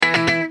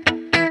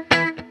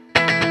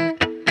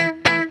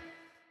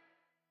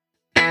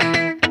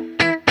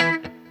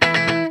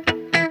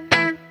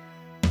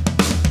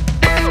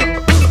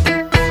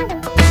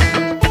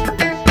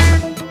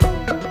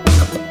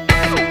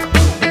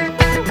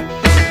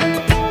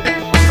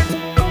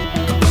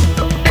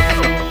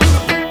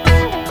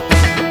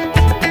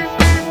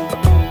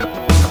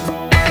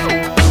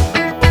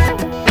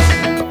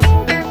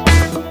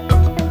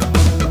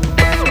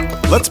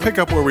pick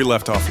up where we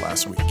left off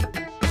last week.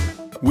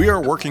 We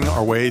are working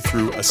our way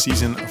through a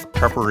season of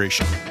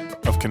preparation,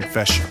 of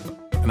confession,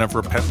 and of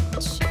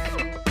repentance.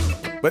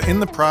 But in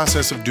the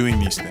process of doing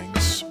these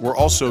things, we're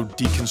also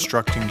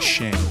deconstructing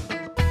shame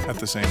at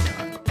the same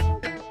time.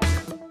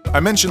 I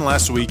mentioned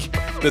last week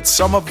that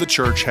some of the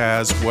church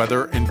has,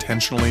 whether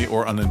intentionally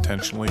or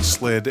unintentionally,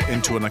 slid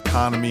into an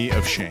economy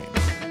of shame,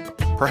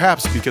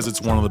 perhaps because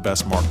it's one of the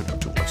best marketing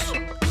tools.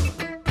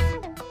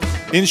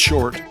 In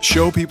short,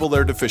 show people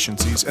their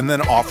deficiencies and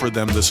then offer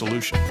them the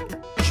solution,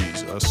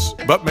 Jesus,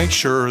 but make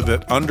sure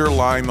that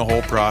underlying the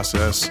whole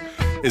process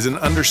is an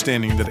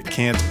understanding that it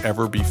can't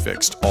ever be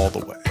fixed all the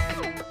way.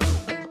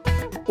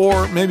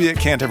 Or maybe it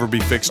can't ever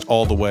be fixed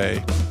all the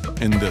way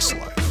in this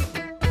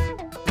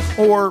life.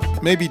 Or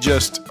maybe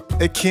just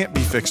it can't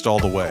be fixed all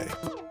the way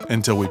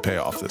until we pay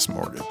off this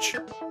mortgage.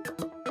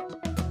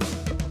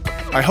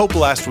 I hope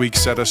last week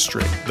set us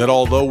straight that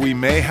although we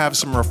may have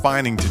some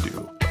refining to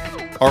do,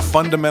 our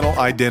fundamental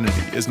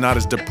identity is not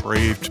as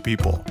depraved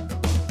people,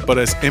 but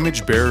as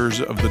image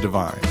bearers of the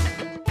divine,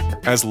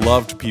 as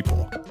loved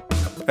people,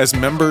 as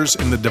members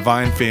in the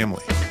divine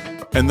family,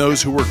 and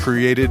those who were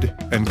created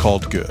and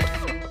called good.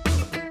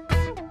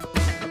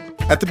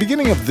 At the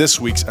beginning of this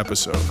week's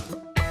episode,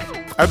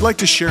 I'd like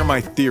to share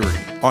my theory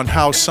on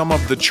how some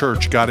of the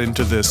church got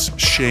into this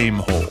shame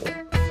hole.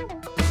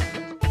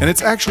 And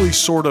it's actually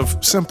sort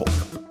of simple.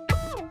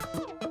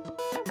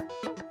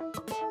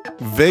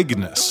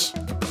 Vagueness.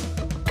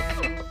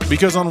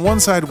 Because on one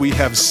side we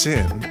have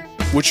sin,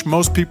 which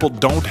most people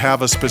don't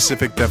have a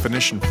specific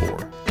definition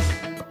for.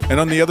 And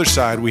on the other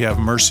side we have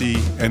mercy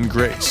and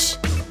grace,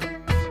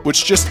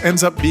 which just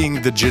ends up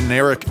being the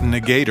generic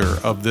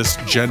negator of this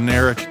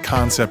generic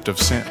concept of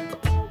sin.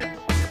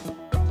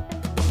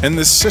 And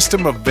this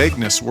system of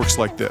vagueness works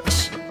like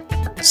this.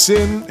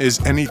 Sin is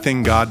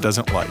anything God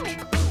doesn't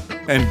like.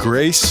 And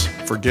grace,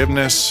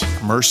 forgiveness,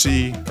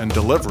 mercy, and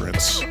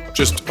deliverance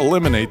just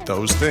eliminate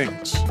those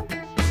things.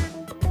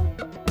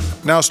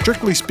 Now,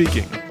 strictly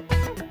speaking,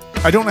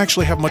 I don't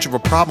actually have much of a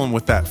problem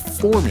with that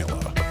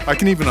formula. I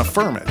can even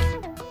affirm it.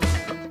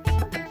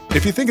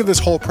 If you think of this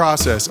whole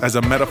process as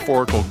a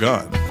metaphorical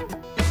gun,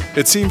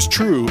 it seems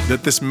true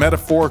that this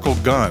metaphorical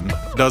gun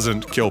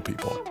doesn't kill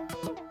people.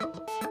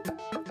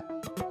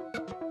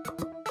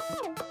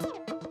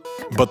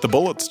 But the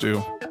bullets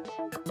do.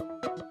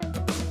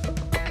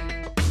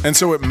 And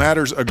so it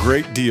matters a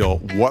great deal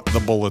what the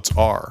bullets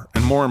are,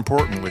 and more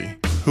importantly,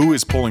 who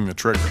is pulling the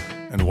trigger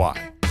and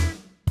why.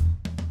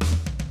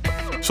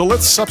 So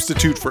let's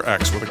substitute for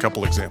X with a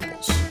couple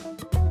examples.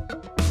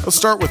 Let's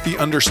start with the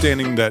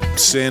understanding that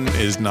sin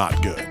is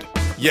not good.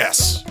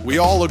 Yes, we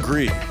all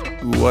agree,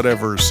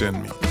 whatever sin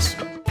means.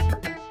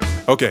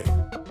 Okay,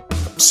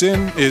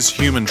 sin is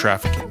human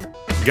trafficking.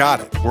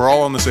 Got it, we're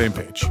all on the same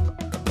page.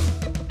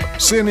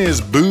 Sin is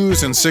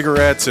booze and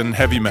cigarettes and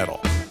heavy metal.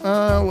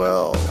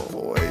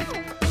 Wait.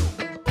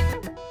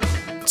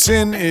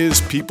 Sin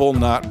is people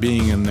not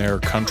being in their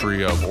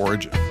country of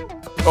origin.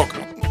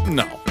 Okay,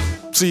 no.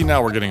 See,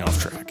 now we're getting off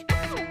track.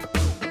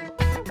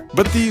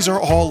 But these are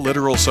all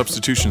literal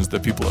substitutions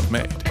that people have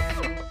made.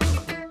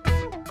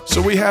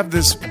 So we have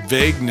this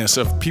vagueness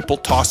of people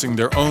tossing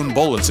their own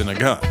bullets in a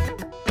gun.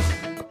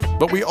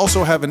 But we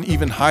also have an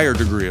even higher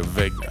degree of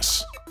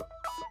vagueness.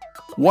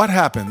 What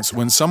happens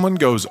when someone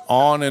goes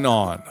on and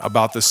on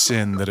about the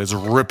sin that is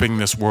ripping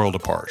this world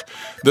apart?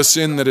 The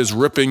sin that is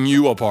ripping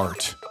you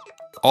apart.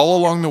 All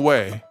along the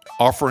way,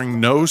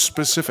 offering no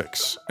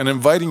specifics and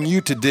inviting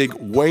you to dig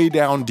way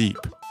down deep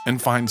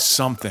and find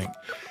something,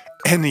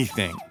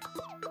 anything.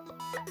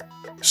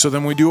 So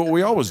then we do what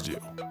we always do.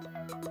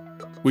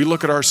 We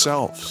look at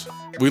ourselves.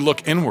 We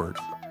look inward.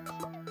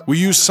 We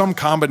use some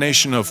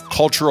combination of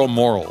cultural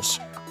morals,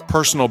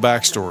 personal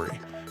backstory,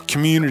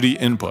 community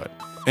input,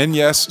 and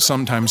yes,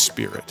 sometimes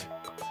spirit.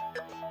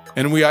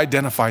 And we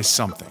identify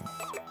something.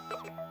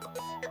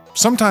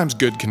 Sometimes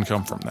good can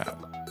come from that.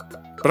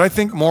 But I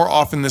think more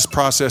often this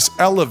process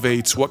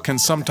elevates what can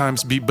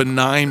sometimes be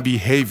benign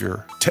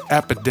behavior to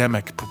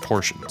epidemic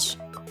proportions.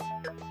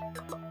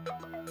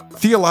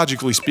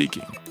 Theologically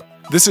speaking,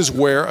 this is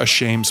where a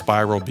shame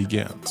spiral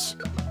begins.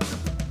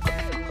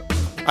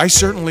 I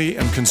certainly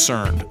am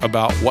concerned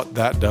about what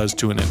that does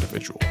to an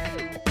individual.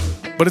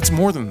 But it's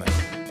more than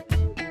that.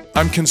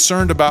 I'm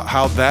concerned about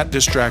how that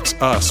distracts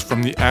us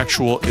from the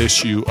actual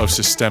issue of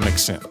systemic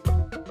sin.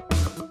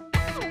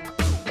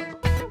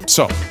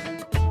 So,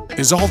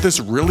 is all this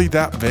really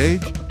that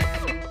vague?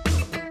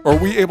 Or are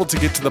we able to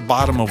get to the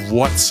bottom of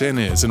what sin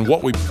is and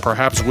what we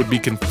perhaps would be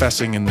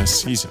confessing in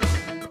this season?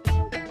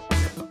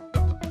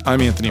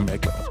 I'm Anthony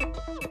Mako.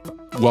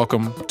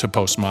 Welcome to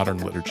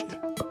Postmodern Liturgy.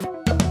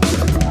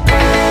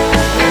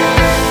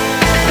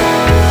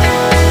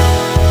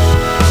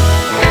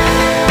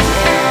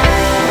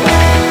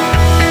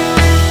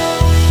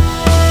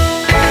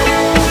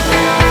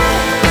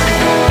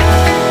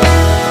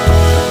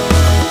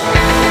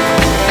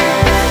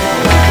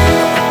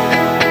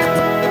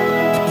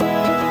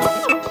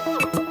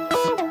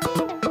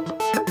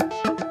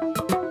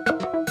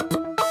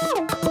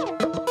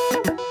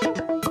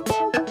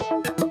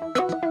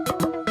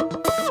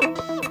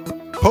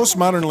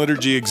 Postmodern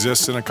Liturgy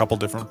exists in a couple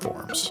different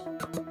forms.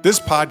 This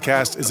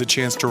podcast is a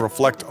chance to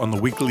reflect on the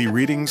weekly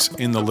readings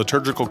in the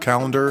liturgical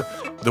calendar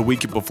the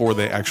week before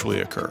they actually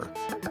occur.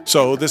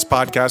 So this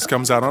podcast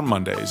comes out on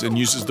Mondays and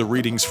uses the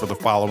readings for the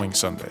following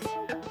Sunday.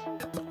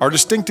 Our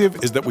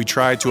distinctive is that we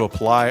try to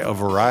apply a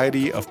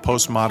variety of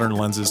postmodern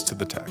lenses to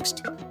the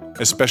text,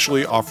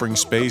 especially offering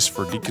space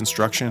for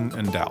deconstruction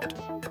and doubt.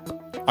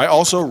 I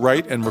also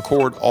write and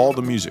record all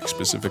the music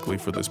specifically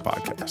for this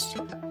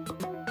podcast.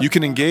 You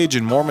can engage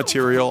in more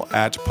material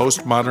at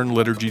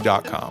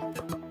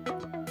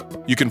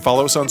postmodernliturgy.com. You can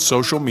follow us on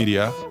social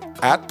media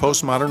at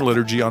Postmodern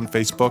Liturgy on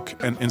Facebook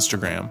and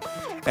Instagram,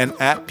 and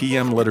at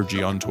PM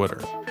Liturgy on Twitter.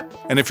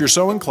 And if you're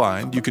so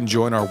inclined, you can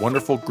join our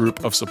wonderful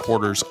group of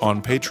supporters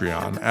on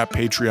Patreon at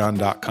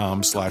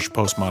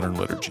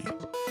patreon.com/postmodernliturgy.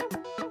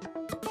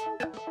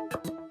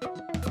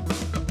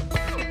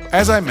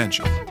 As I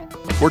mentioned,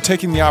 we're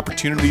taking the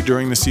opportunity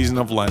during the season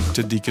of Lent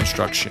to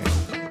deconstruct shame.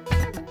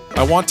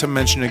 I want to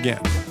mention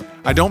again,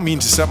 I don't mean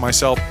to set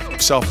myself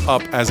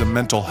up as a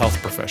mental health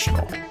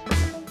professional.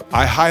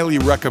 I highly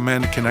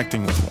recommend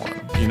connecting with one,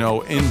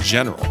 in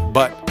general,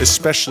 but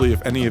especially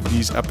if any of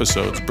these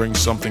episodes bring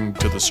something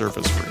to the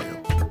surface for you.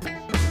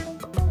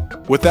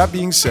 With that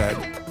being said,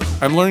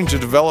 I'm learning to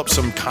develop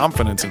some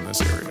confidence in this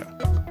area.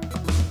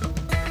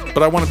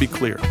 But I want to be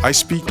clear, I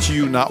speak to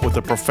you not with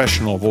a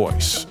professional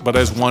voice, but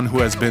as one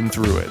who has been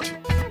through it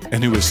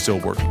and who is still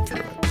working through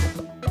it.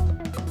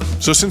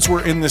 So since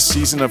we're in this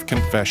season of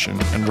confession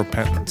and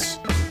repentance,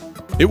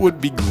 it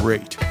would be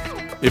great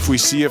if we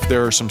see if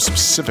there are some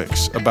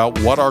specifics about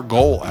what our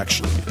goal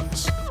actually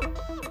is.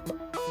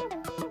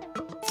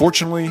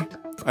 Fortunately,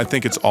 I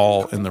think it's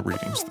all in the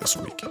readings this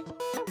week.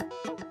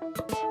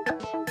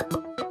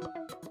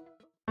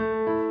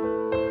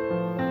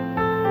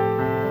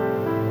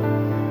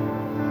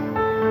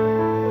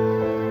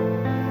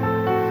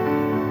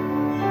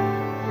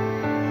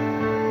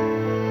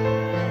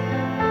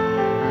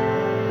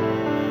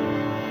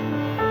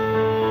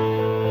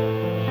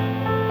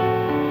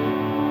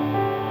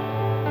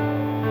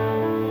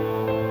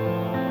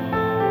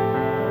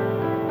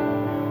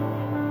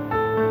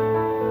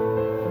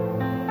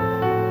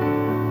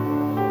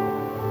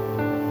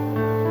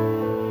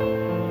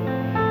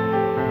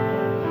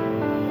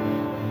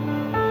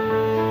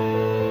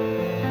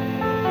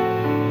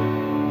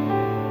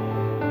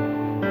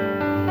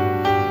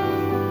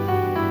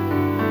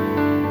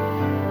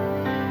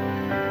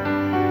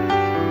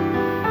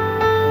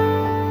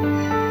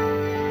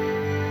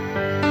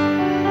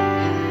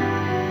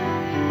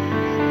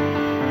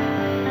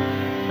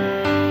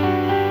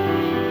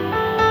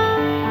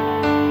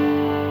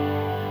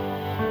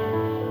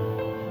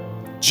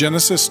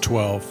 Genesis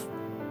 12,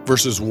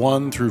 verses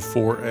 1 through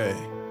 4a.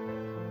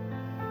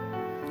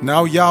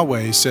 Now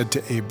Yahweh said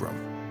to Abram,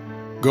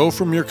 "Go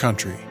from your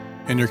country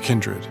and your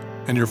kindred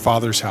and your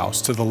father's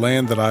house to the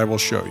land that I will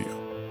show you.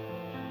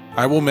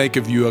 I will make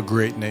of you a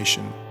great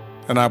nation,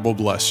 and I will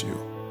bless you,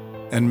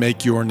 and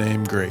make your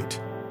name great,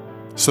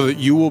 so that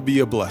you will be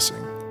a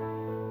blessing.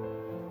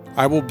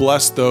 I will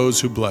bless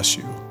those who bless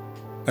you,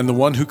 and the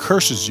one who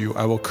curses you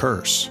I will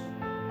curse.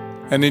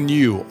 And in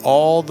you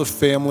all the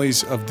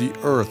families of the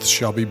earth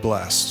shall be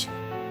blessed."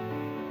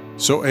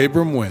 So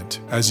Abram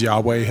went as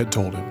Yahweh had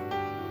told him,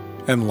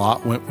 and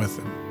Lot went with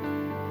him.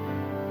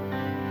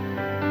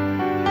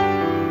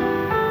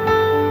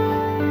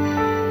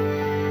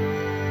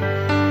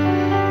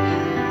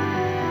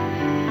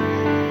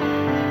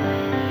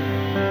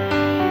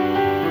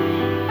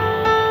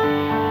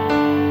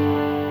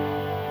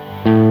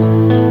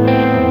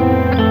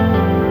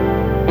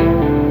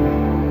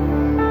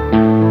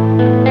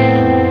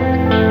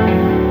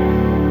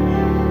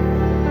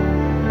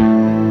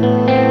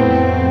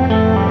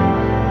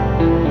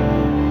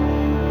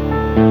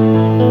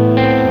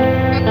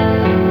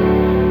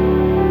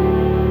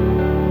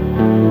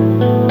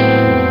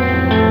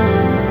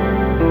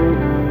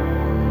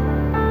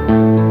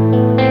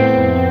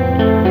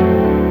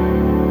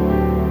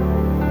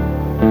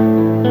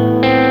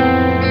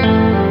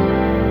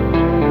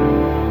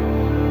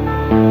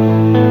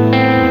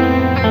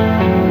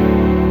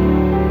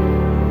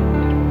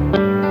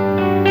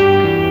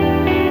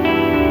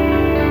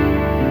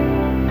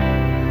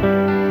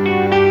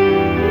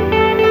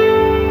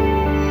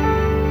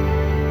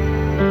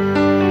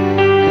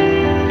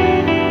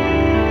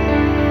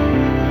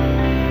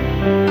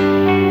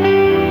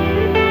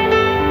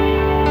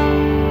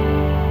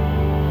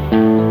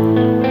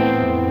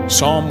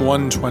 Psalm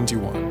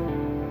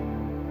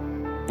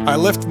 121. I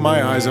lift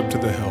my eyes up to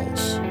the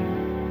hills.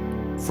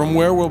 From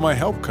where will my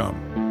help come?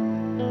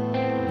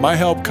 My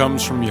help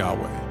comes from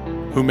Yahweh,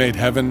 who made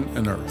heaven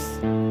and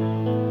earth.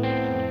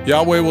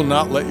 Yahweh will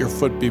not let your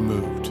foot be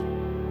moved.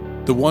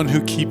 The one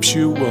who keeps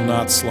you will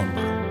not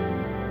slumber.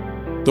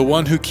 The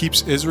one who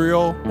keeps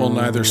Israel will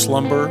neither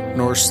slumber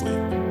nor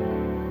sleep.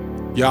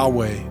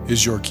 Yahweh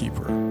is your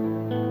keeper.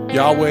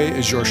 Yahweh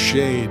is your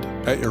shade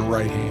at your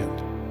right hand.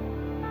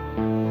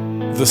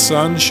 The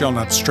sun shall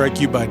not strike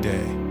you by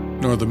day,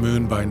 nor the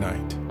moon by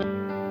night.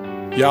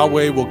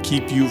 Yahweh will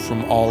keep you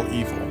from all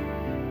evil.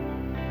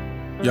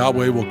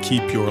 Yahweh will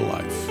keep your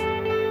life.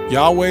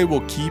 Yahweh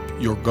will keep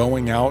your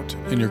going out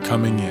and your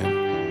coming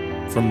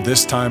in from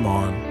this time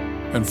on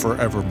and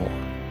forevermore.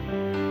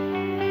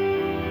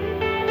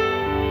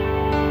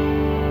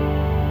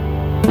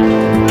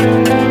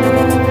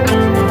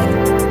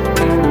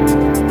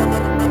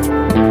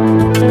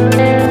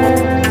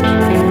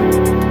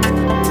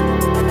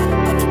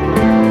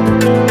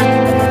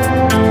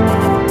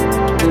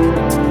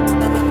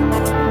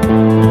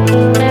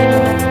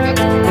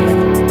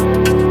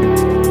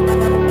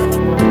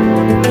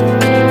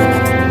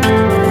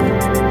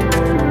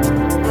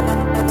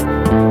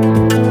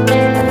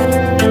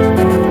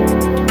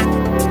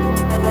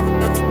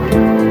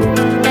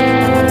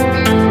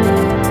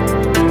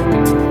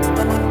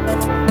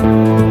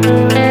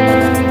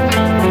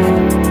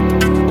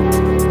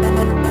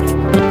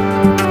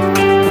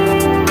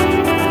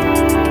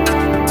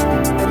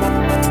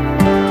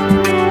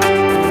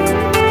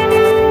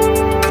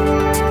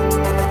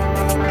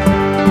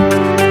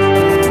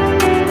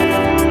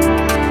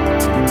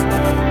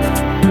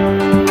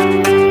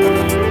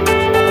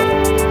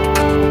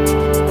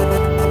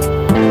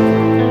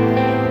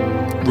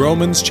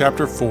 Romans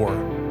chapter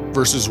 4,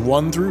 verses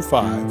 1 through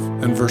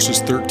 5 and verses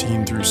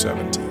 13 through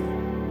 17.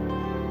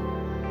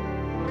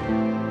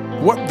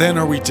 What then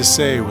are we to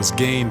say was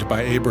gained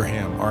by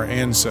Abraham, our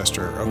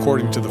ancestor,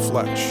 according to the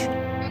flesh?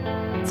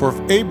 For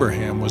if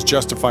Abraham was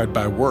justified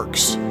by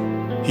works,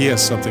 he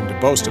has something to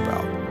boast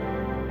about,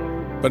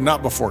 but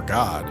not before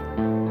God.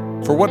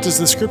 For what does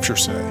the Scripture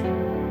say?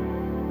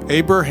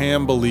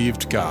 Abraham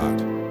believed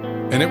God,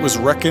 and it was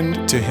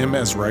reckoned to him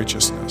as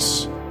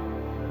righteousness.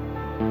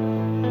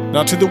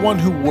 Now to the one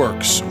who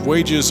works,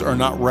 wages are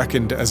not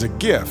reckoned as a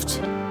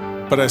gift,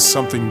 but as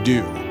something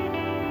due.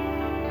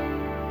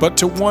 But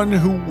to one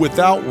who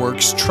without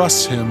works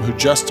trusts him who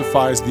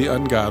justifies the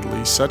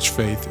ungodly, such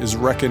faith is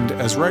reckoned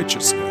as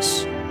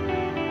righteousness.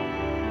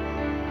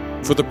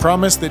 For the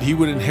promise that he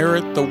would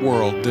inherit the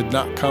world did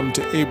not come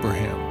to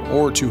Abraham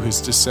or to his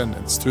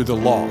descendants through the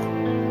law,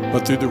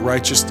 but through the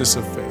righteousness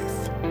of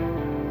faith.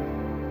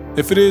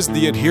 If it is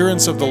the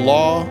adherents of the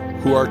law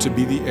who are to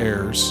be the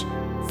heirs,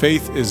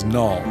 faith is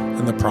null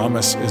and the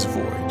promise is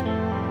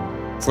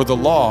void. For the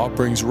law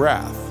brings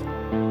wrath,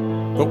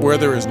 but where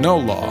there is no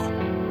law,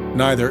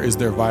 neither is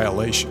there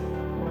violation.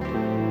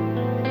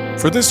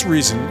 For this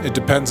reason it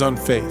depends on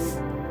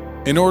faith,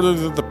 in order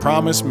that the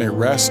promise may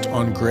rest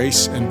on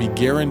grace and be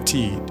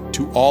guaranteed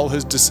to all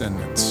his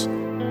descendants,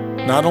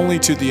 not only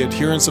to the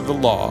adherents of the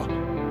law,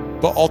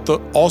 but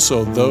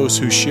also those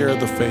who share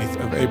the faith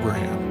of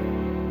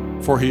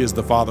Abraham, for he is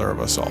the father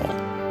of us all.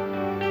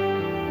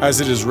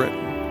 As it is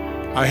written,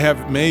 I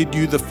have made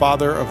you the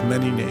father of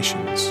many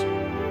nations,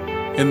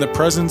 in the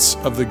presence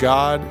of the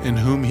God in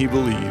whom he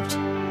believed,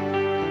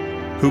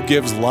 who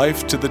gives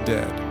life to the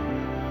dead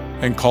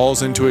and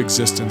calls into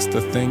existence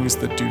the things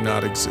that do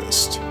not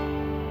exist.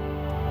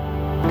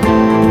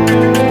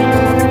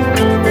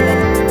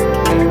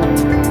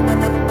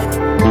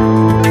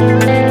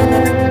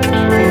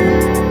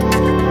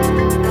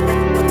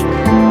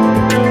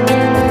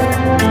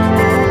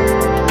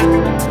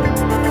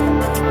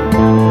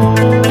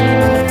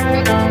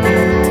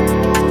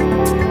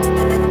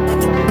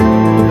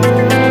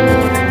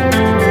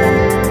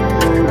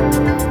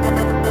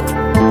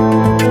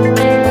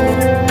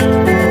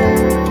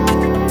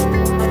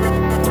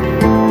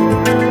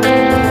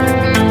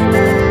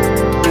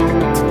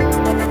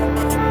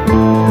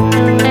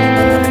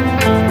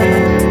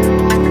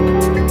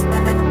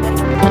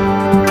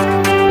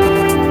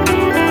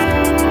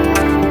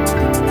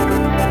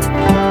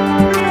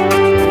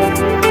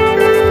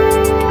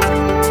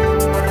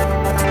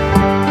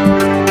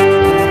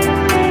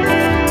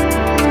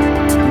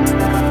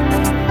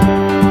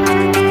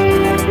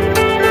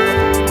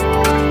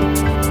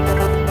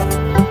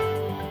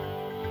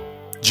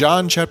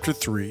 John chapter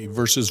 3,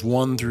 verses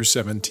 1 through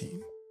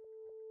 17.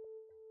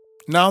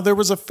 Now there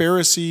was a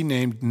Pharisee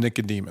named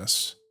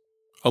Nicodemus,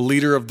 a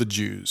leader of the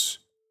Jews.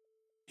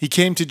 He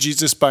came to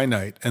Jesus by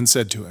night and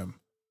said to him,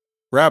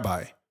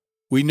 Rabbi,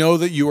 we know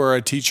that you are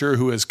a teacher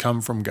who has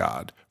come from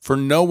God, for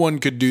no one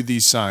could do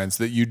these signs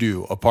that you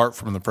do apart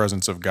from the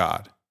presence of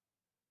God.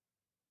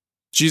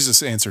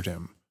 Jesus answered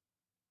him,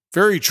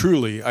 Very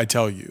truly, I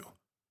tell you,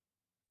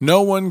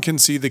 no one can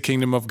see the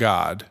kingdom of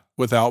God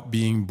without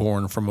being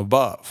born from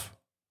above.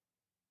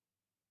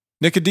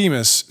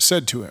 Nicodemus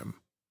said to him,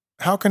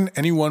 How can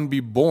anyone be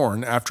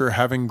born after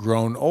having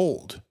grown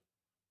old?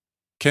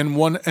 Can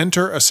one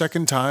enter a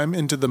second time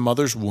into the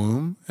mother's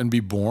womb and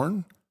be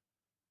born?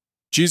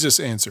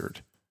 Jesus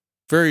answered,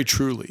 Very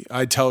truly,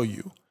 I tell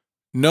you,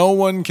 no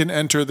one can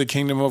enter the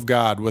kingdom of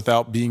God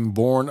without being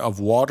born of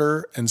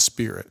water and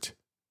spirit.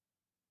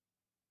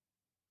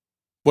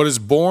 What is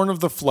born of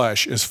the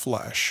flesh is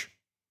flesh,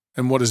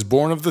 and what is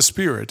born of the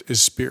Spirit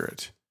is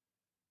spirit.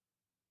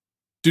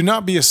 Do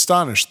not be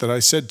astonished that I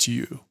said to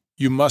you,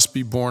 You must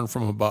be born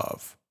from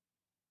above.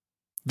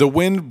 The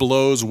wind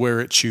blows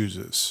where it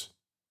chooses,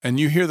 and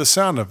you hear the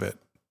sound of it,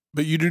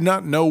 but you do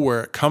not know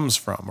where it comes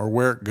from or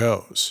where it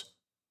goes.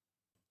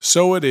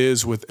 So it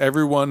is with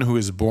everyone who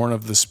is born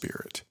of the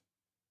Spirit.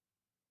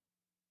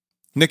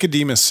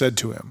 Nicodemus said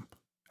to him,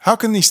 "How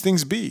can these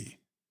things be?"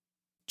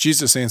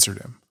 Jesus answered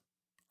him,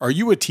 "Are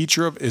you a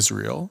teacher of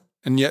Israel,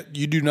 and yet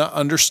you do not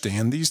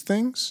understand these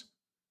things?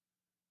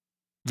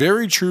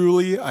 Very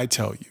truly I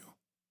tell you,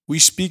 we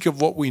speak of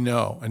what we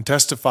know and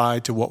testify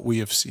to what we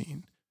have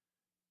seen.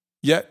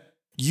 Yet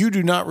you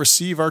do not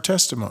receive our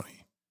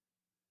testimony.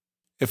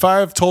 If I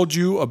have told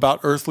you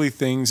about earthly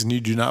things and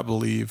you do not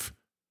believe,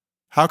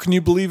 how can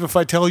you believe if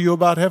I tell you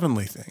about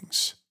heavenly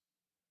things?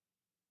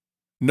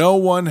 No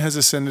one has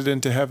ascended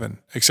into heaven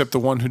except the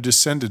one who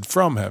descended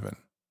from heaven,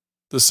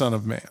 the Son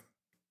of Man.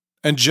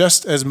 And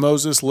just as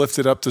Moses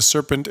lifted up the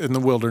serpent in the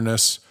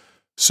wilderness,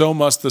 so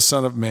must the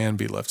Son of Man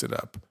be lifted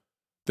up,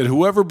 that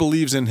whoever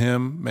believes in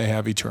him may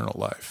have eternal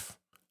life.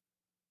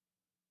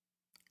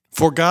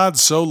 For God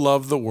so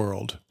loved the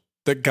world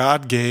that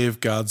God gave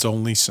God's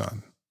only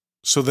Son,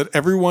 so that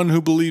everyone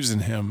who believes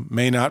in him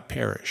may not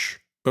perish,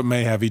 but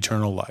may have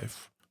eternal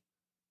life.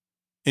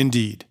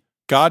 Indeed,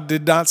 God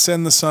did not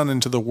send the Son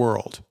into the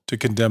world to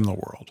condemn the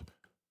world,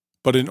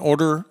 but in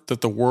order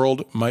that the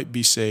world might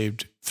be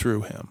saved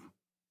through him.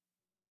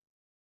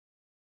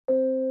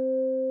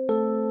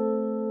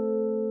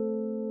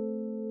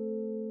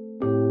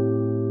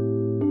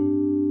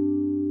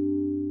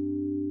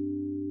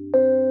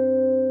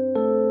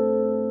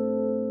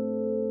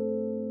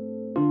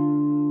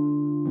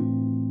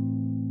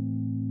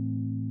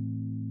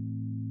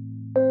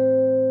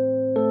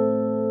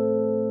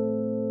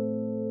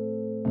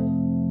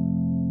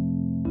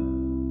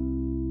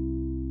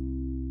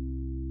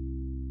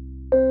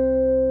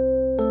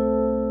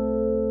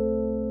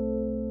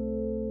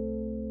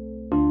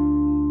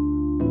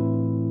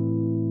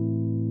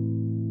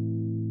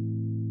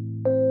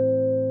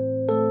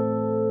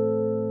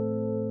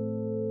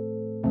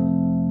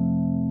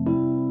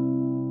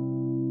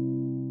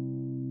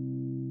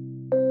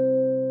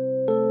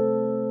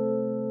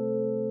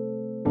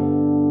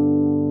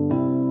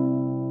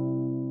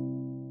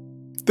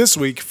 This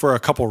week, for a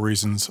couple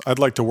reasons, I'd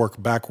like to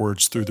work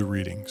backwards through the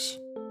readings.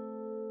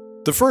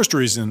 The first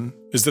reason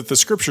is that the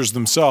scriptures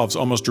themselves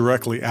almost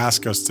directly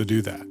ask us to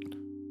do that.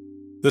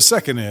 The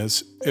second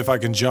is, if I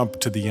can jump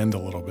to the end a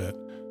little bit,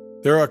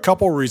 there are a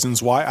couple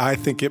reasons why I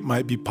think it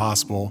might be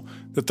possible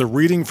that the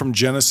reading from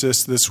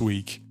Genesis this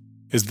week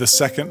is the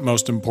second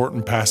most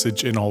important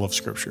passage in all of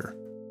Scripture.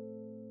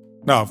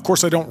 Now, of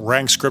course, I don't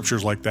rank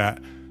scriptures like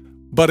that,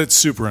 but it's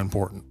super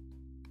important.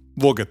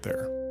 We'll get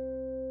there.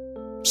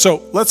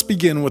 So let's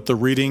begin with the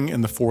reading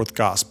in the fourth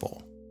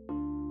gospel.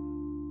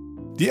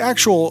 The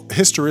actual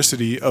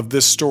historicity of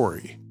this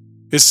story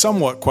is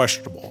somewhat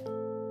questionable.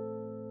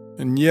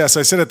 And yes,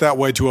 I said it that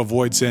way to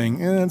avoid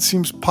saying, it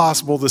seems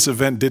possible this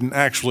event didn't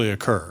actually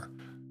occur.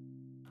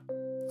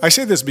 I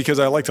say this because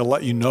I like to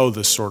let you know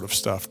this sort of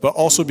stuff, but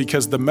also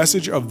because the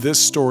message of this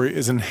story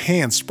is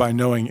enhanced by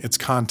knowing its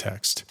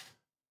context.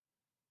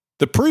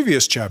 The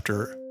previous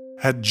chapter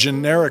had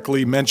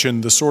generically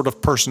mentioned the sort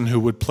of person who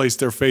would place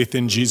their faith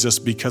in Jesus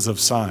because of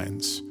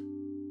signs.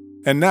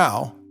 And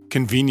now,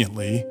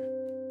 conveniently,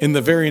 in the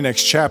very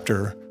next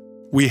chapter,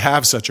 we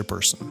have such a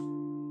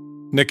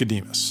person,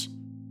 Nicodemus.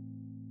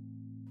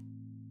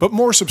 But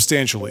more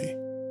substantially,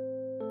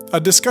 a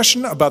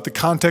discussion about the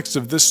context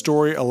of this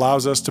story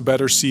allows us to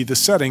better see the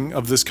setting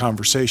of this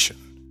conversation.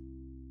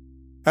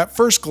 At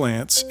first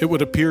glance, it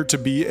would appear to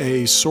be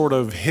a sort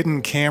of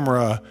hidden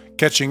camera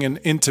catching an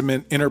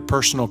intimate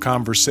interpersonal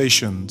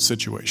conversation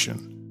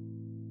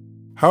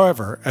situation.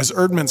 However, as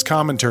Erdman's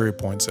commentary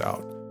points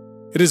out,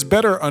 it is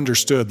better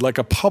understood like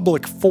a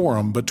public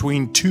forum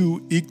between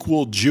two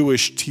equal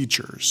Jewish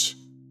teachers.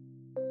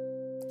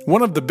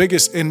 One of the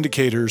biggest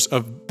indicators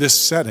of this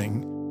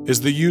setting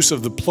is the use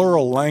of the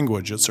plural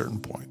language at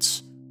certain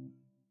points.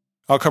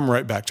 I'll come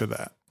right back to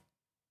that.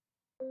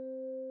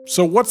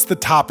 So what's the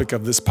topic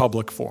of this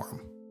public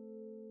forum?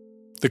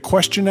 The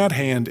question at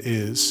hand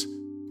is,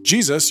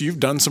 Jesus, you've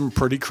done some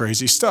pretty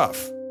crazy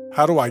stuff.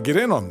 How do I get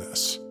in on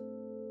this?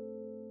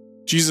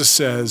 Jesus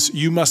says,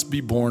 you must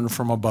be born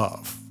from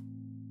above.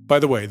 By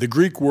the way, the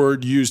Greek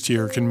word used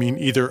here can mean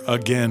either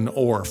again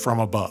or from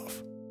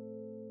above.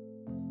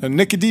 And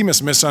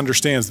Nicodemus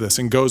misunderstands this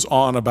and goes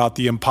on about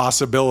the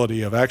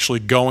impossibility of actually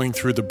going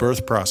through the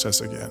birth process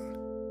again.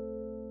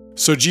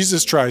 So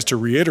Jesus tries to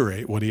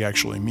reiterate what he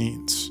actually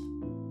means.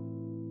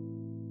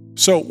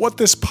 So what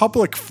this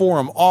public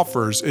forum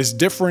offers is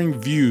differing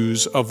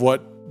views of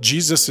what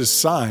Jesus'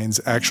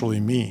 signs actually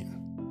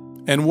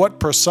mean, and what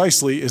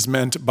precisely is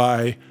meant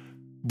by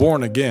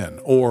born again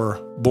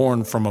or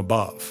born from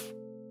above.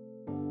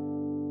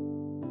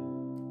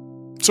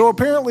 So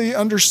apparently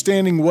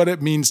understanding what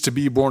it means to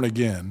be born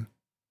again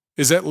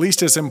is at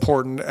least as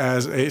important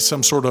as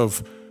some sort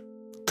of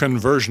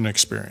conversion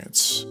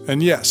experience.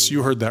 And yes,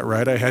 you heard that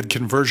right. I had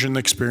conversion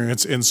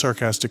experience in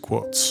sarcastic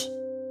quotes.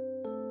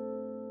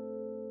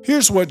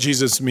 Here's what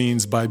Jesus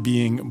means by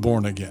being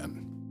born again.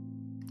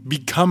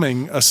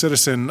 Becoming a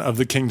citizen of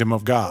the kingdom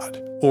of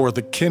God, or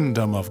the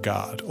kingdom of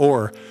God,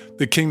 or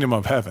the kingdom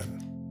of heaven.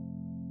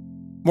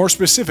 More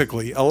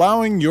specifically,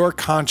 allowing your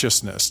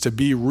consciousness to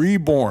be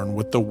reborn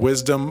with the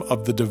wisdom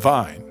of the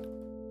divine.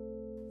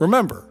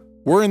 Remember,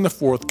 We're in the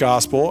fourth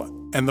gospel,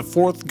 and the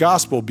fourth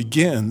gospel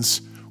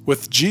begins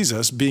with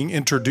Jesus being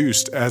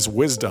introduced as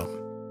wisdom,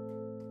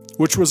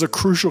 which was a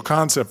crucial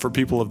concept for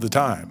people of the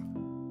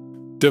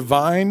time.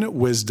 Divine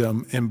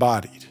wisdom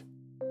embodied.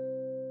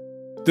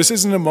 This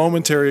isn't a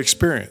momentary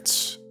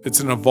experience, it's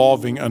an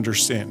evolving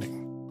understanding.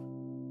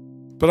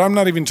 But I'm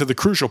not even to the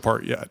crucial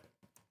part yet.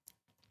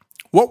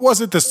 What was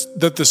it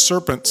that the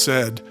serpent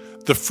said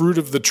the fruit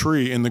of the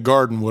tree in the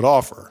garden would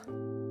offer?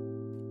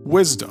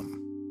 Wisdom.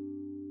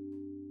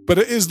 But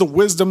it is the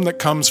wisdom that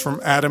comes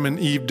from Adam and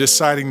Eve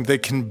deciding they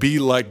can be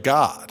like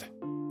God.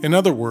 In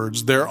other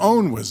words, their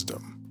own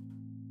wisdom.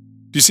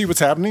 Do you see what's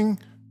happening?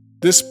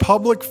 This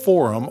public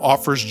forum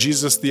offers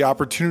Jesus the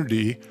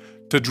opportunity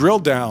to drill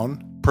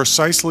down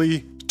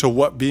precisely to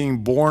what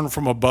being born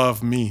from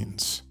above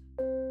means.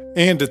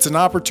 And it's an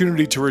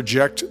opportunity to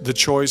reject the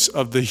choice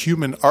of the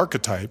human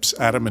archetypes,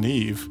 Adam and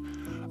Eve,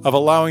 of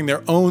allowing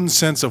their own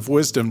sense of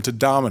wisdom to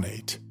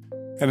dominate,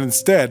 and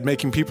instead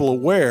making people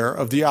aware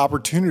of the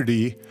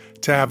opportunity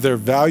to have their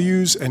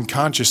values and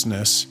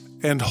consciousness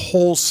and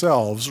whole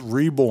selves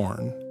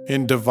reborn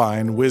in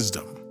divine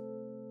wisdom.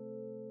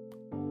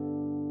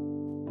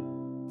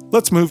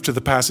 Let's move to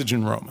the passage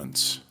in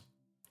Romans.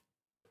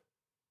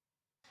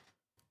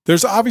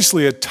 There's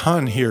obviously a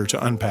ton here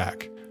to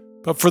unpack,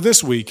 but for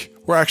this week,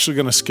 we're actually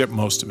going to skip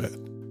most of it.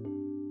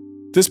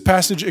 This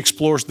passage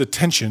explores the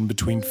tension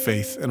between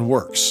faith and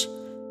works.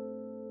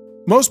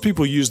 Most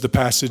people use the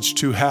passage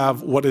to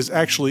have what is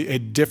actually a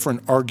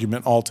different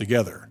argument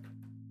altogether.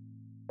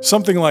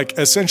 Something like,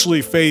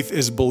 essentially, faith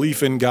is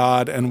belief in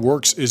God and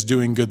works is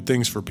doing good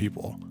things for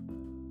people.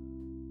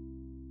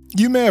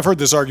 You may have heard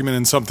this argument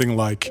in something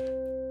like,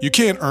 you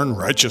can't earn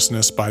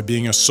righteousness by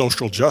being a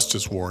social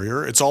justice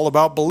warrior, it's all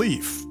about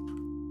belief.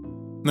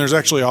 And there's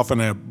actually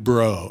often a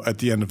bro at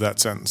the end of that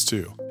sentence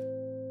too.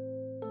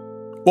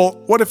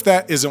 Well, what if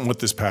that isn't what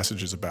this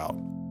passage is about?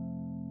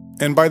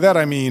 And by that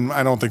I mean,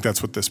 I don't think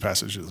that's what this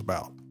passage is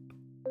about.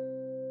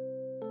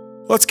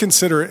 Let's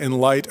consider it in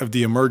light of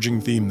the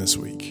emerging theme this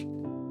week.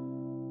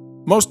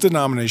 Most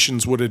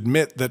denominations would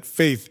admit that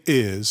faith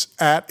is,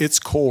 at its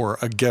core,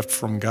 a gift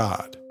from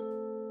God.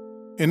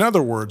 In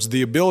other words,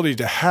 the ability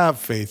to have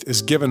faith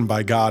is given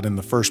by God in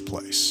the first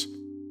place.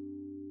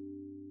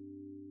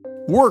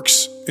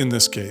 Works, in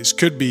this case,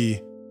 could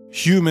be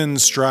human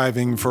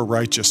striving for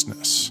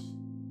righteousness.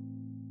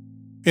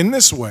 In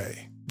this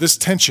way, this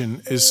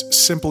tension is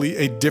simply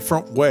a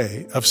different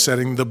way of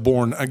setting the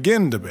born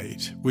again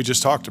debate we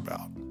just talked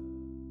about.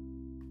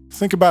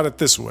 Think about it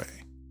this way.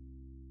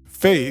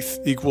 Faith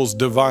equals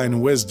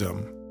divine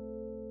wisdom,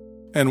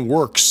 and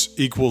works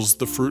equals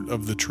the fruit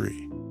of the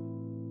tree.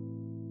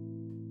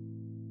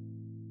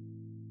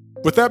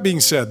 With that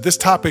being said, this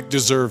topic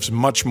deserves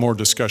much more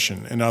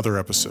discussion in other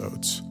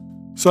episodes,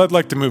 so I'd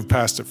like to move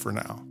past it for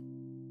now.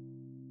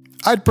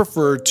 I'd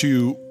prefer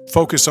to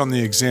focus on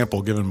the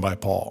example given by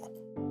Paul.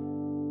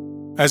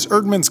 As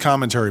Erdman's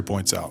commentary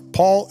points out,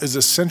 Paul is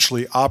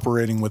essentially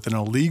operating within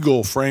a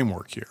legal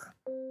framework here.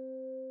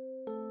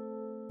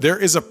 There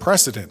is a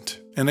precedent,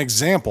 an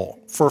example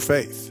for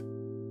faith,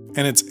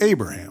 and it's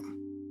Abraham.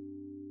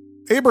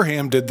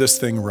 Abraham did this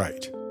thing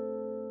right.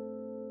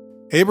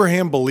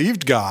 Abraham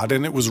believed God,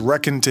 and it was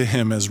reckoned to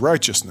him as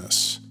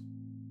righteousness.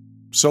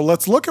 So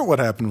let's look at what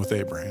happened with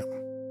Abraham.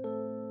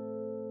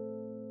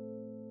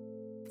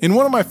 In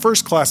one of my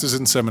first classes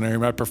in seminary,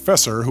 my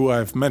professor, who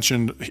I've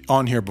mentioned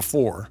on here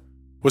before,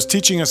 was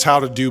teaching us how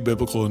to do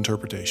biblical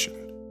interpretation.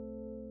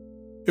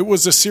 It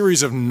was a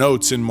series of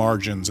notes in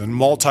margins and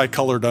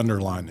multicolored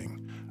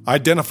underlining,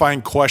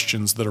 identifying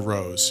questions that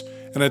arose,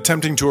 and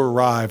attempting to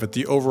arrive at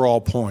the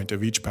overall point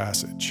of each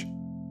passage.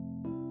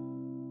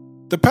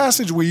 The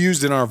passage we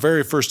used in our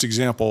very first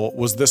example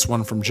was this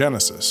one from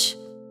Genesis.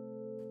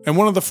 And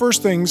one of the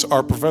first things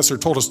our professor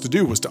told us to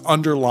do was to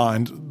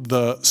underline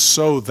the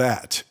 "so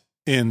that"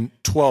 in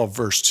 12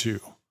 verse 2.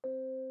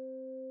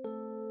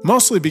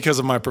 Mostly because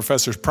of my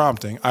professor's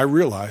prompting, I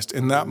realized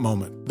in that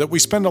moment that we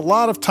spend a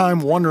lot of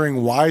time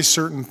wondering why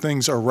certain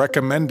things are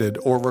recommended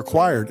or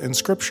required in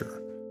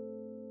Scripture.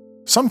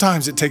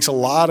 Sometimes it takes a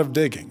lot of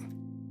digging.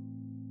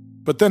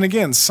 But then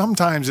again,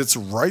 sometimes it's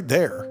right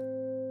there.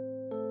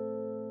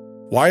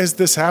 Why is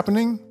this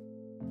happening?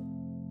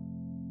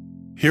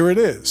 Here it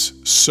is,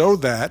 so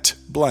that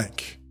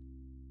blank.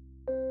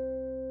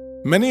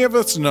 Many of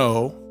us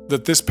know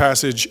that this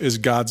passage is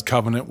God's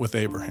covenant with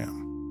Abraham.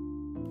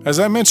 As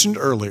I mentioned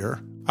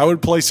earlier, I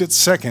would place it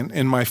second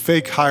in my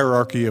fake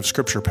hierarchy of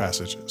Scripture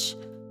passages.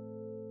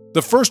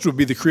 The first would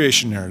be the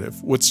creation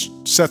narrative, which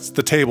sets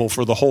the table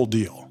for the whole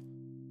deal.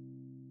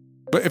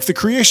 But if the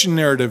creation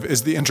narrative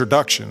is the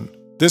introduction,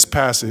 this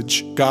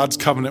passage, God's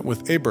covenant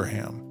with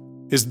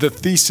Abraham, is the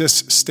thesis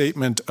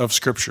statement of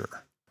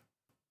Scripture.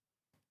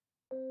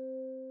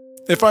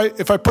 If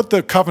I put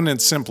the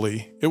covenant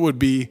simply, it would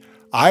be,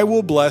 I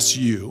will bless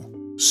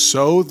you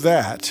so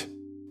that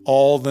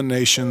all the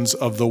nations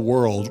of the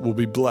world will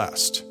be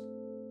blessed.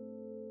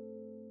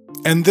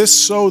 And this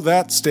 "so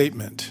that"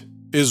 statement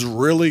is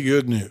really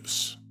good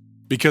news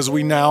because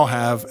we now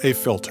have a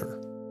filter.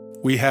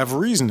 We have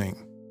reasoning.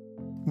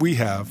 we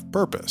have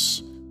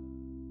purpose.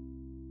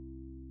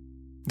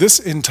 This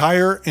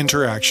entire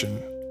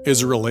interaction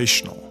is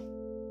relational.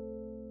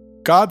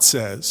 God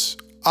says,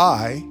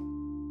 I,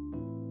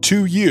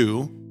 to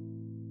you,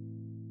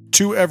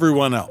 to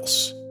everyone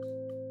else.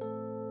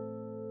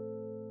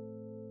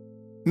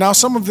 Now,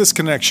 some of this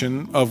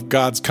connection of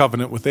God's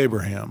covenant with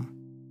Abraham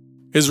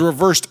is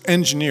reversed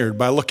engineered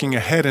by looking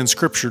ahead in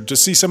Scripture to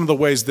see some of the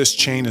ways this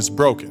chain is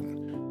broken.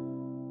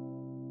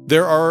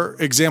 There are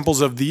examples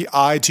of the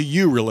I to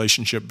you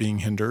relationship being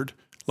hindered,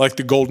 like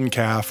the golden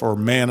calf or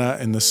manna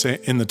in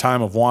the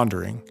time of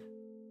wandering.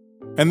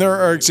 And there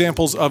are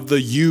examples of the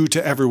you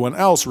to everyone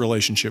else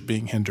relationship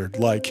being hindered,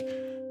 like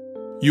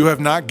you have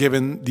not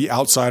given the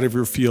outside of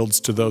your fields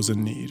to those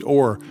in need,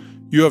 or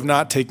you have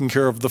not taken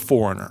care of the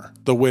foreigner,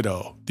 the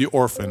widow, the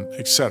orphan,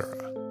 etc.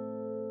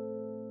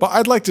 But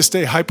I'd like to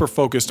stay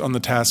hyper-focused on the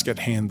task at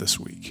hand this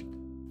week.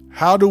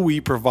 How do we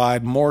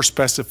provide more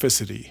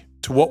specificity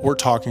to what we're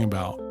talking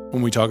about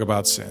when we talk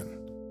about sin?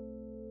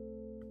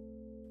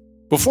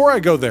 Before I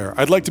go there,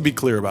 I'd like to be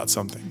clear about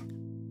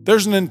something.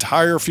 There's an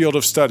entire field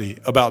of study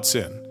about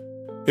sin.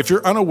 If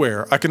you're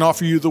unaware, I can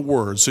offer you the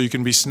word so you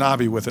can be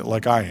snobby with it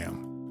like I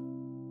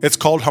am. It's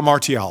called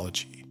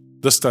hamartiology,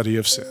 the study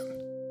of sin.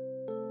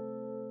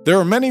 There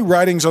are many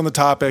writings on the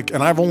topic,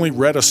 and I've only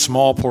read a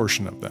small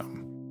portion of them.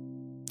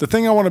 The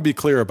thing I want to be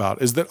clear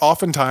about is that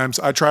oftentimes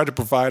I try to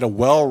provide a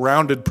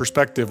well-rounded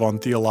perspective on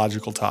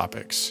theological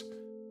topics.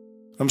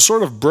 I'm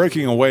sort of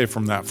breaking away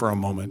from that for a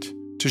moment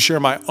to share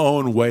my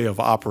own way of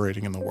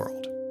operating in the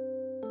world.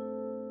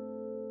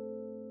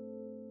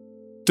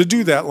 To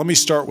do that, let me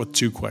start with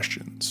two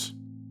questions.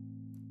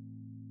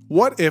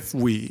 What if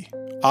we,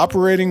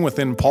 operating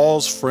within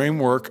Paul's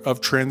framework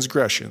of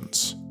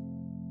transgressions,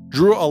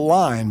 drew a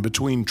line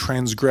between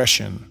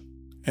transgression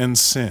and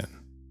sin?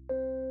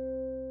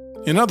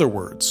 In other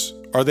words,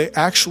 are they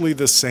actually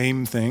the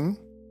same thing?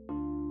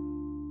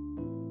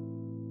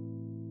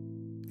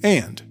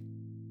 And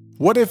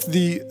what if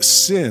the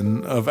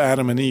sin of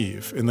Adam and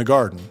Eve in the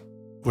garden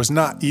was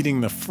not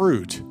eating the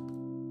fruit,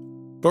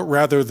 but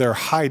rather their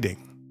hiding?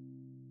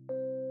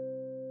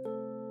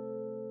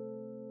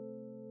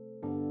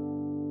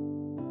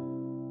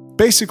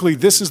 Basically,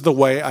 this is the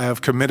way I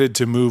have committed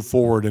to move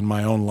forward in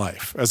my own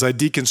life as I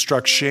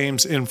deconstruct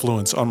shame's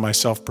influence on my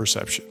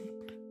self-perception.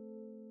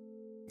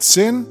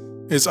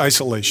 Sin is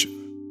isolation.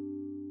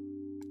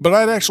 But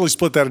I'd actually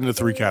split that into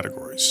three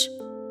categories: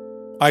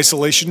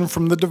 isolation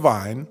from the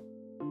divine,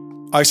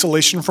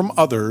 isolation from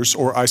others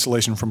or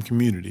isolation from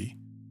community,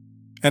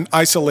 and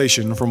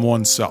isolation from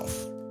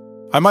oneself.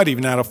 I might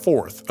even add a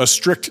fourth, a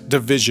strict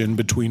division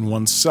between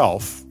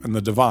oneself and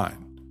the divine.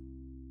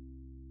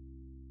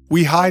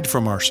 We hide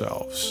from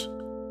ourselves.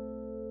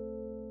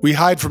 We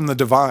hide from the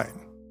divine,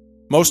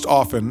 most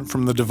often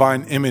from the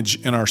divine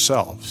image in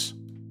ourselves.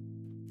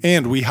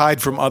 And we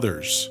hide from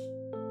others.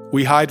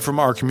 We hide from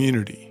our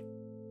community.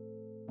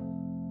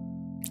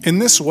 In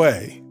this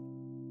way,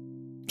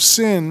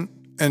 sin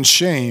and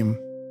shame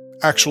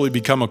actually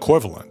become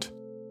equivalent.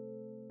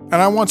 And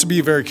I want to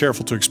be very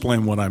careful to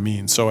explain what I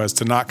mean so as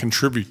to not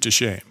contribute to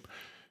shame.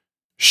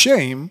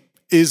 Shame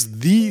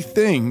is the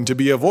thing to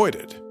be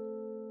avoided.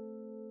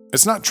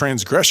 It's not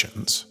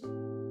transgressions.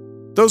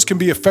 Those can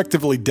be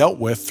effectively dealt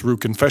with through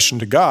confession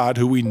to God,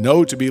 who we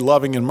know to be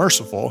loving and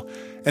merciful,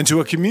 and to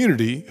a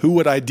community who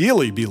would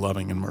ideally be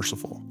loving and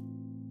merciful.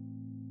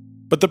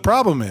 But the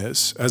problem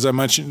is, as I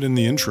mentioned in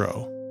the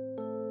intro,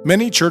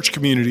 many church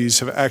communities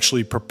have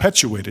actually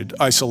perpetuated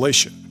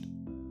isolation.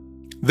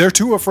 They're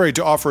too afraid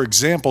to offer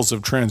examples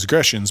of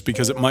transgressions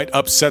because it might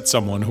upset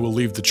someone who will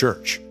leave the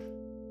church.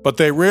 But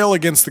they rail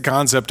against the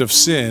concept of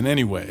sin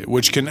anyway,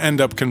 which can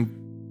end up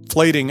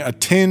conflating a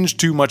tinge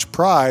too much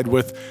pride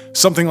with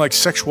something like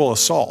sexual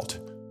assault.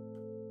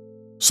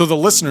 So the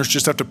listeners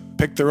just have to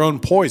pick their own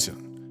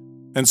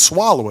poison and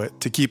swallow it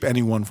to keep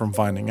anyone from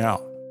finding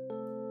out.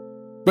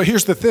 But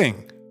here's the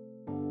thing.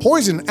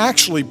 Poison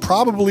actually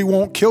probably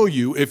won't kill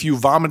you if you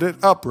vomit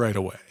it up right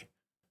away.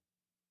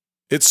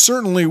 It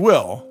certainly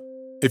will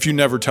if you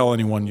never tell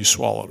anyone you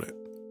swallowed it.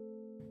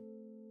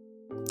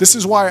 This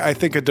is why I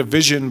think a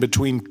division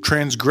between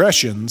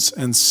transgressions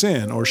and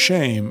sin or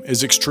shame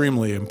is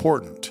extremely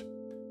important.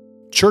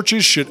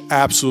 Churches should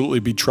absolutely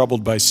be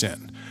troubled by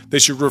sin. They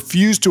should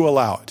refuse to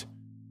allow it.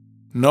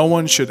 No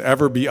one should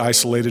ever be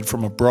isolated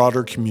from a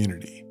broader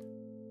community.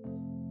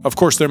 Of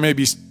course, there may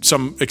be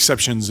some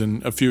exceptions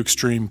in a few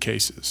extreme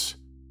cases.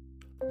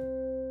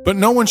 But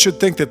no one should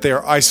think that they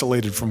are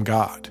isolated from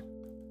God.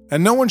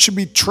 And no one should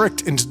be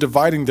tricked into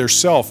dividing their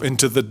self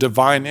into the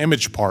divine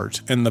image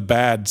part and the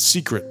bad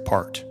secret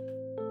part.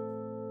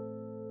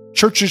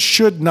 Churches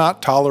should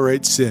not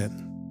tolerate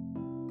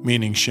sin,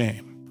 meaning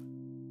shame.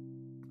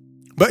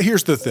 But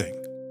here's the thing.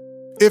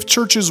 If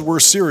churches were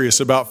serious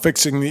about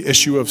fixing the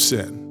issue of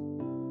sin,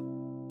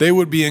 they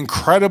would be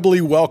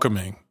incredibly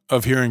welcoming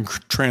of hearing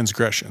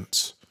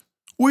transgressions.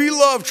 We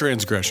love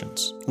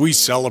transgressions. We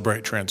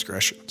celebrate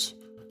transgressions.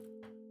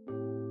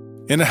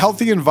 In a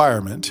healthy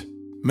environment,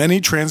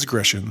 many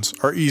transgressions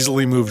are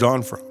easily moved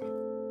on from.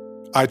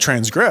 I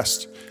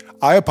transgressed.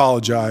 I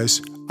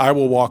apologize. I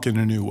will walk in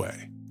a new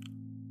way.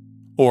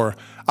 Or,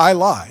 I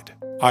lied,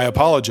 I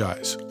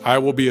apologize, I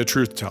will be a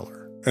truth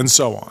teller, and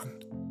so on.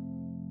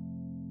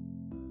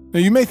 Now,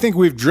 you may think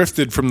we've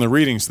drifted from the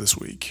readings this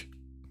week.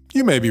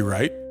 You may be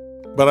right,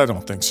 but I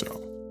don't think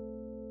so.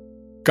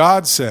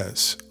 God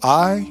says,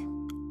 I,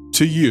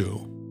 to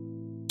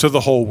you, to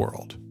the whole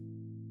world.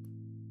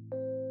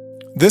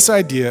 This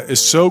idea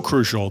is so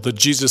crucial that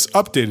Jesus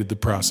updated the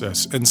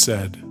process and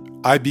said,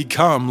 I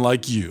become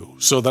like you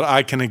so that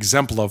I can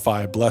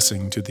exemplify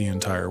blessing to the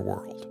entire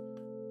world.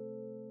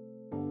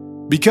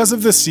 Because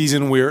of the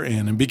season we're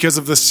in and because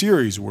of the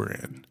series we're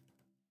in,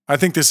 I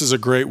think this is a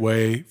great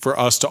way for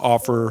us to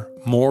offer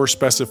more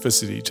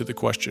specificity to the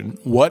question,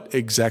 what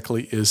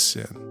exactly is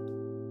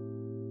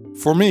sin?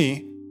 For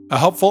me, a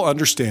helpful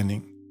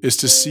understanding is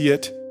to see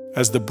it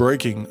as the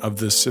breaking of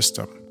this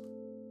system.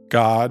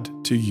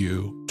 God to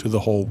you, to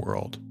the whole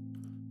world.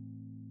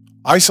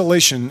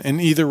 Isolation in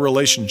either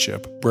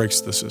relationship breaks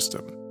the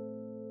system.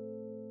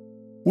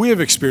 We have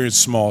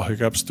experienced small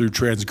hiccups through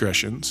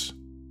transgressions,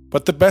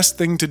 but the best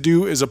thing to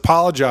do is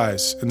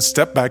apologize and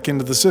step back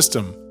into the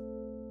system.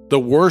 The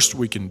worst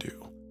we can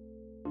do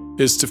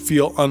is to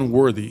feel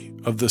unworthy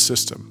of the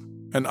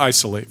system and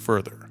isolate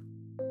further.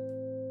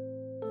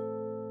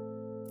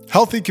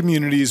 Healthy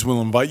communities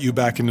will invite you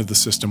back into the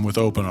system with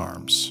open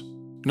arms,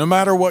 no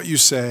matter what you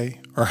say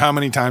or how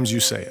many times you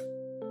say it.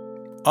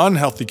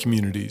 Unhealthy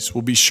communities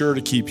will be sure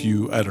to keep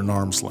you at an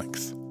arm's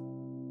length.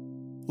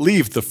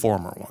 Leave the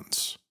former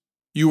ones.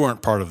 You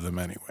weren't part of them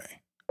anyway.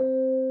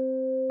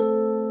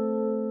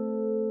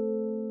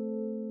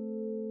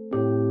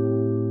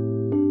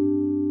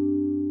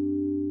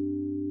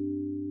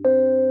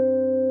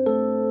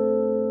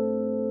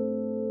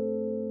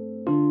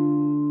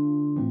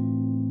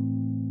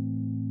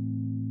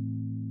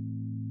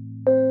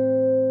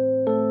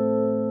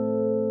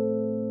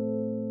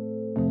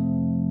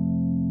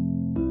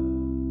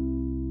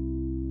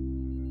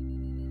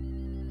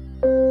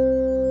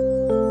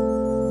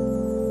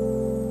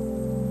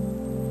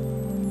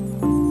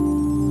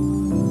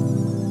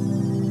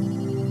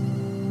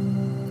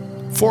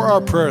 For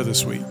our prayer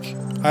this week,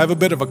 I have a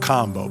bit of a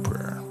combo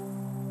prayer.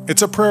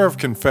 It's a prayer of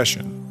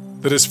confession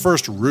that is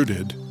first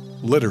rooted,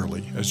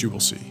 literally, as you will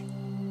see,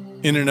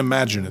 in an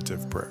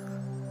imaginative prayer.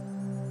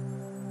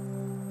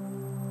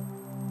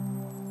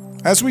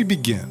 As we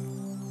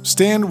begin,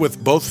 stand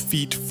with both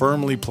feet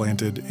firmly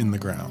planted in the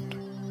ground.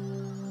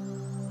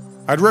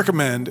 I'd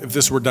recommend if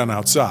this were done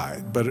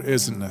outside, but it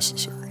isn't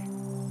necessary.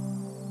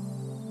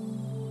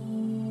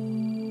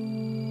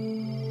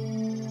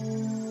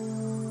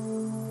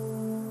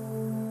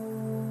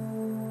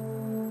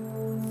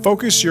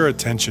 Focus your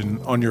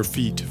attention on your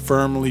feet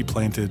firmly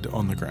planted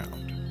on the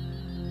ground.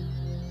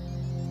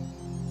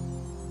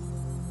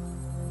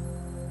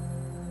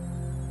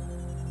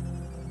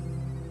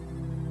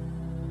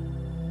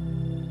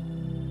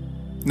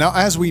 Now,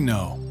 as we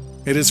know,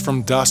 it is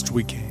from dust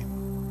we came.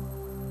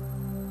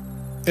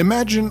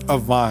 Imagine a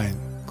vine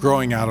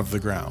growing out of the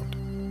ground.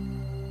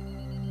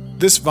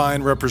 This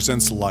vine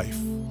represents life,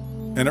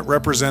 and it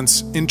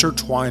represents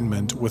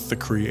intertwinement with the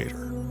Creator.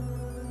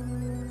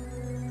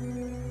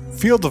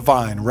 Feel the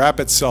vine wrap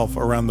itself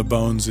around the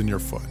bones in your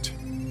foot.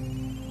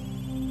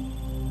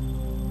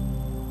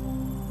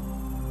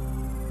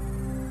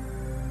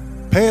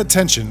 Pay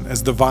attention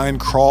as the vine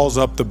crawls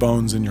up the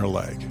bones in your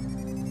leg.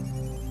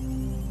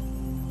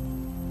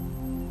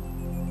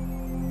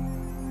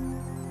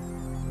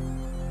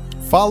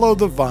 Follow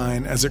the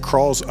vine as it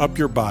crawls up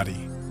your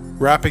body,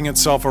 wrapping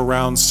itself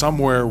around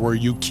somewhere where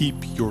you keep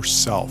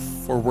yourself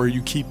or where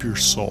you keep your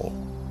soul,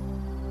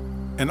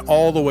 and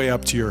all the way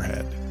up to your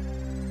head.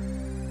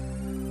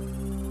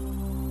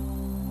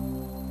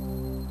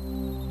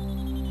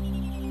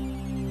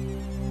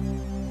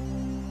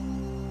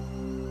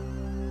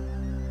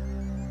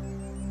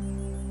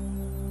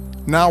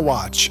 Now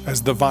watch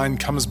as the vine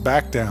comes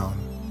back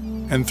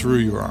down and through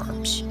your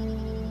arms.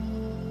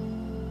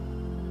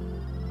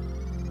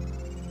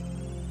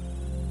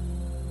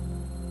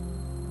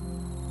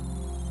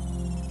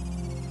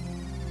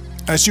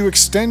 As you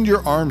extend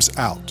your arms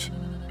out,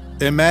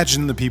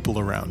 imagine the people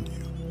around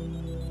you.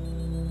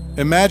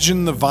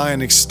 Imagine the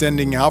vine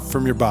extending out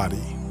from your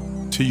body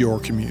to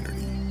your community.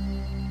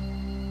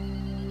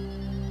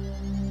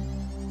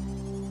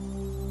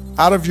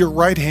 Out of your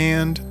right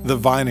hand, the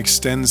vine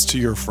extends to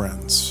your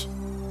friends,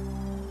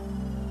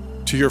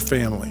 to your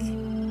family,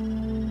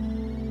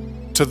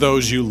 to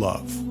those you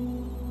love.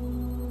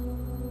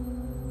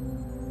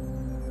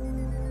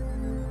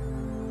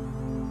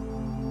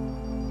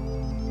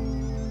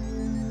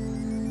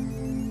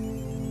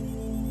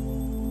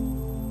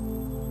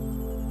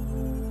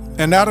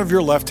 And out of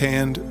your left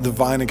hand, the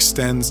vine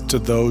extends to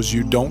those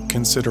you don't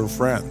consider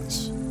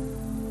friends,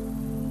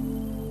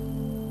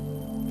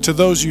 to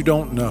those you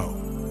don't know,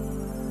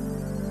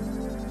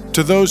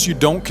 to those you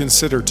don't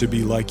consider to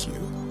be like you,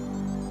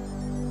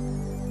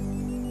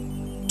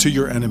 to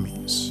your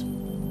enemies.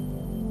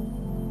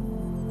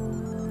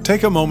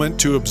 Take a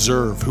moment to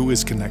observe who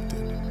is connected.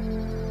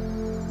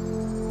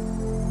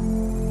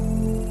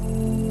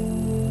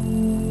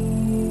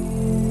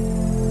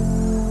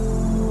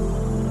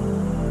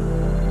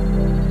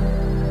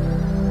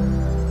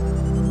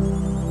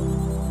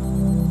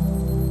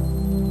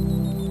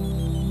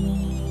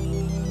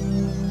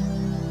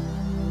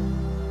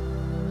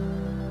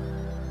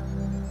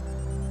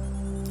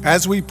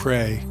 As we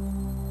pray,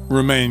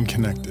 remain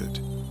connected.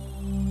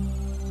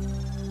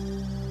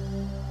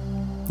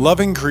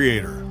 Loving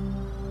Creator,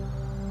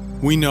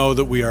 we know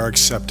that we are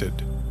accepted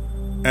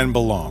and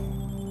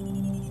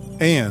belong,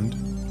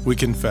 and we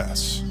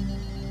confess.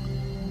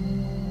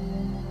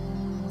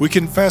 We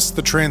confess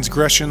the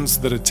transgressions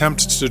that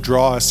attempt to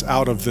draw us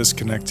out of this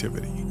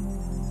connectivity.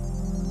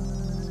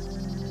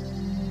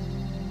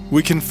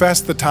 We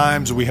confess the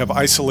times we have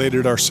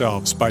isolated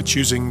ourselves by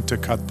choosing to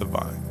cut the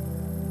vine.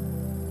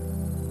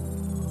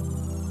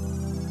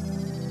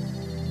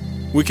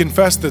 We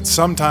confess that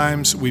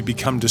sometimes we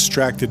become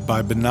distracted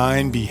by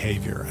benign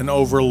behavior and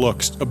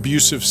overlook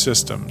abusive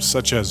systems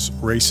such as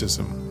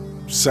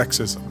racism,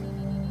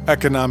 sexism,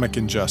 economic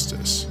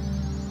injustice,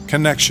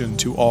 connection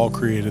to all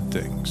created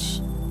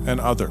things,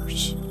 and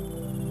others.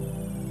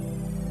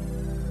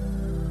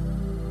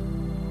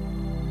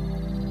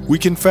 We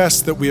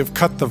confess that we have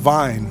cut the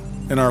vine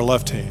in our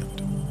left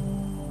hand.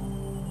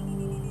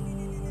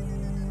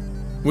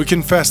 We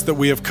confess that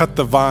we have cut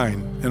the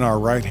vine in our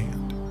right hand.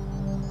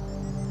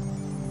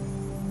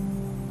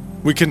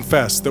 We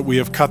confess that we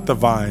have cut the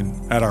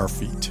vine at our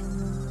feet.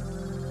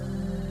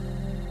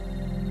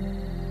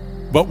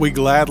 But we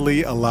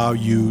gladly allow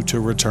you to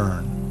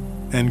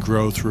return and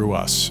grow through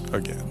us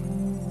again.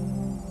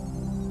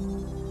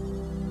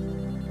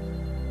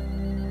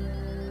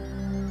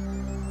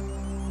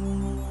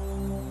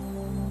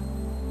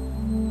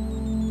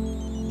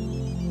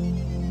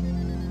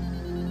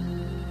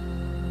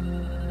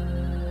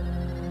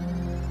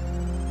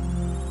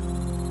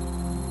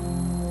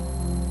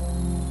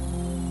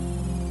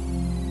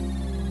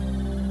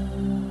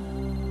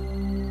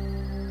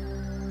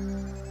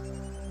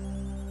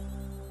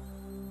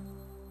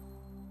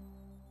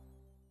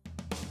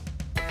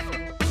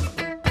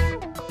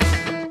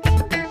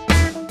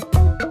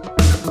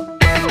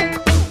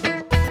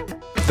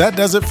 That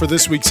does it for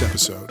this week's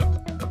episode.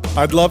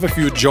 I'd love if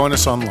you would join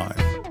us online.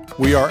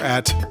 We are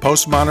at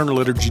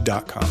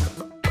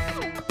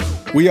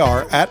postmodernliturgy.com. We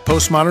are at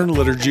Postmodern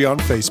Liturgy on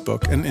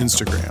Facebook and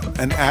Instagram,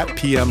 and at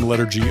PM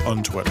Liturgy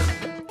on Twitter.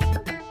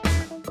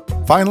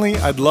 Finally,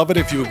 I'd love it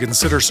if you would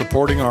consider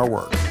supporting our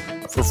work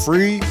for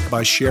free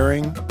by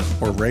sharing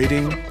or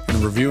rating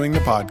and reviewing the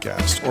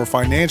podcast, or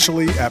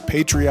financially at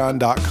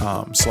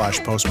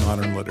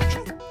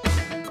patreon.com/postmodernliturgy.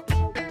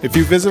 If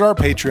you visit our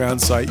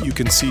Patreon site, you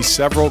can see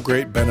several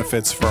great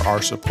benefits for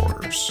our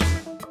supporters.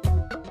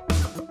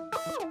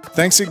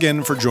 Thanks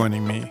again for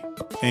joining me,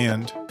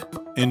 and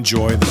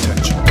enjoy the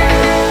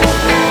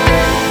tension.